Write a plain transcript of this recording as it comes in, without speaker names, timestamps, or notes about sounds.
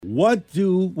what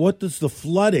does the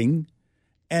flooding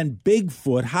and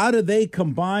Bigfoot, how do they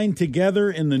combine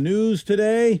together in the news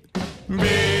today?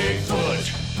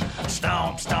 Bigfoot,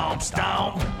 stomp, stomp,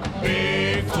 stomp.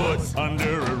 Bigfoot,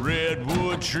 under a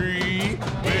redwood tree.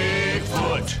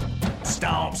 Bigfoot,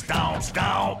 stomp, stomp,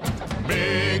 stomp.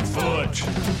 Bigfoot,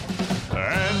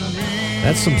 and me.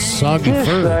 That's some soggy This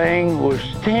fur. thing was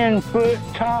 10 foot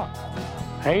tall.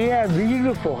 He had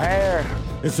beautiful hair.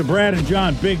 It's the Brad and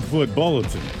John Bigfoot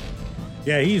Bulletin.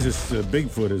 Yeah,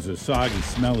 Bigfoot is a soggy,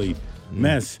 smelly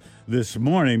mess this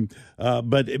morning.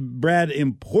 But, Brad,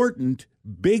 important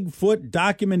Bigfoot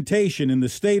documentation in the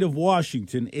state of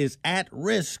Washington is at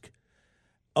risk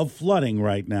of flooding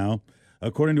right now.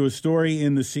 According to a story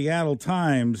in the Seattle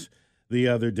Times the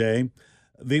other day,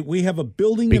 we have a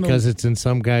building because it's in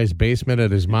some guy's basement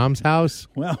at his mom's house.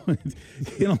 Well,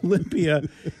 in Olympia,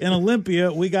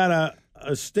 we got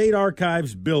a state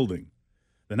archives building,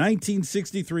 the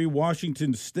 1963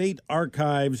 Washington State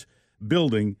Archives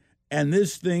building, and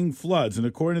this thing floods. And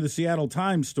according to the Seattle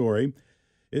Times story,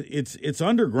 it's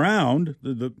underground.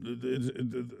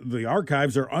 The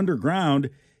archives are underground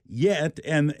yet,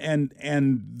 and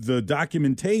the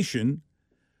documentation,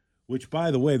 which, by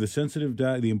the way,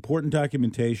 the important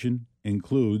documentation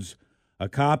includes a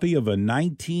copy of a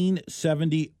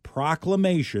 1970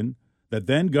 proclamation that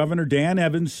then Governor Dan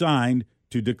Evans signed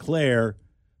to declare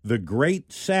the Great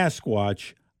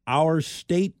Sasquatch our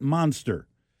state monster.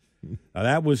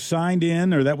 That was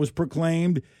that was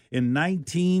proclaimed in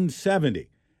 1970.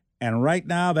 And right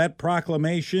now that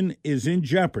proclamation is in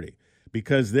jeopardy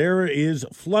because there is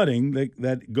flooding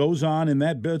that goes on in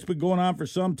that bill. It's been going on for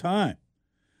some time.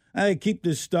 They keep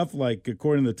this stuff, like,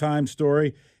 according to the Times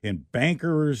story, in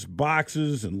bankers'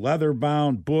 boxes and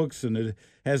leather-bound books, and it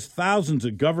has thousands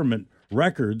of government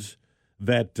records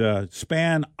that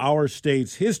span our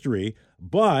state's history,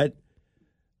 but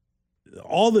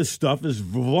all this stuff is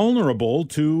vulnerable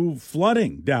to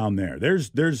flooding down there.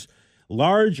 There's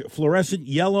large fluorescent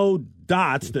yellow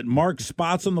dots that mark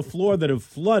spots on the floor that have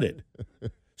flooded.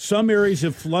 Some areas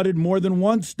have flooded more than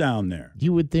once down there.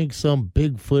 You would think some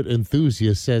Bigfoot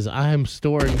enthusiast says, I'm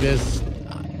storing this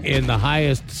in the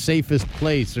highest, safest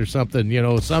place or something. You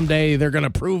know, someday they're going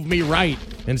to prove me right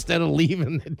instead of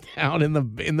leaving it down in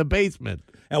the basement.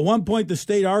 At one point, the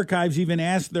state archives even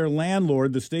asked their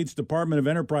landlord, the state's Department of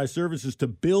Enterprise Services, to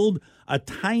build a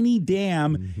tiny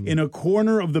dam in a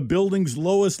corner of the building's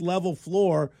lowest level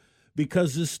floor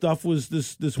because this stuff was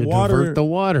this water, divert the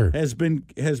water has been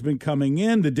coming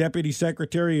in. The Deputy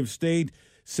Secretary of State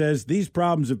says these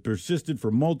problems have persisted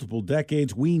for multiple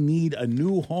decades. We need a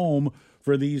new home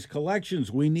for these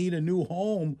collections. We need a new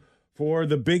home for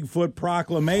the Bigfoot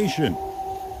proclamation.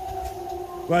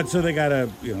 But so they gotta,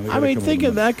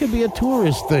 thinking that could be a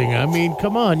tourist thing. I mean,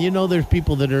 come on, there's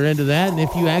people that are into that, and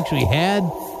if you actually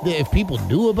if people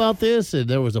knew about this and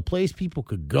there was a place people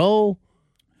could go,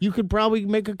 you could probably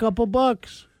make a couple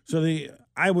bucks. So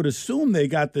I would assume they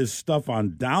got this stuff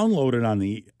downloaded on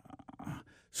the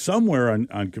somewhere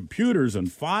on computers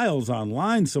and files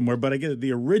online somewhere. But I guess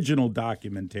the original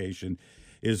documentation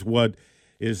is what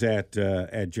is at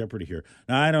jeopardy here.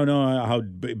 Now, I don't know how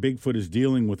Bigfoot is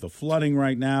dealing with the flooding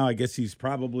right now. I guess he's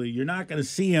probably, you're not going to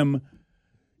see him.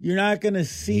 You're not going to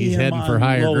see he's him heading on for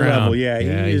higher low ground. level.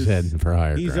 Yeah, he's heading for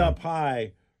higher he's ground. Up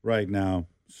high right now.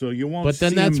 So you won't But then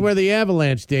see that's him. where the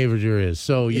avalanche danger is.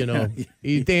 So,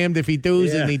 he's damned if he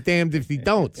does and he's damned if he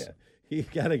don't. He's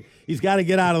got to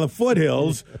get out of the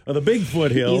foothills, or the big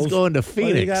foothills. He's going to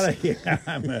Phoenix. I'll get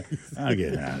out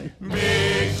of here.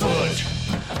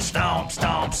 Bigfoot, stomp,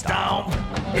 stomp, stomp.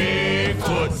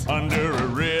 Bigfoot, under a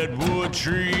redwood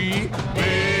tree.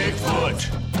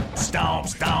 Bigfoot, stomp,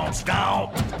 stomp,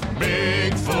 stomp.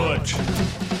 Bigfoot,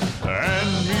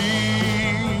 and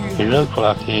me. He looked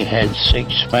like he had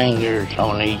 6 fingers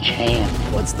on each hand.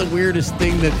 What's the weirdest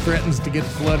thing that threatens to get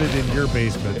flooded in your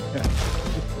basement?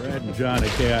 Brad and John at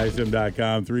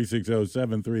KISM.com,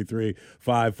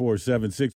 360-733-5476.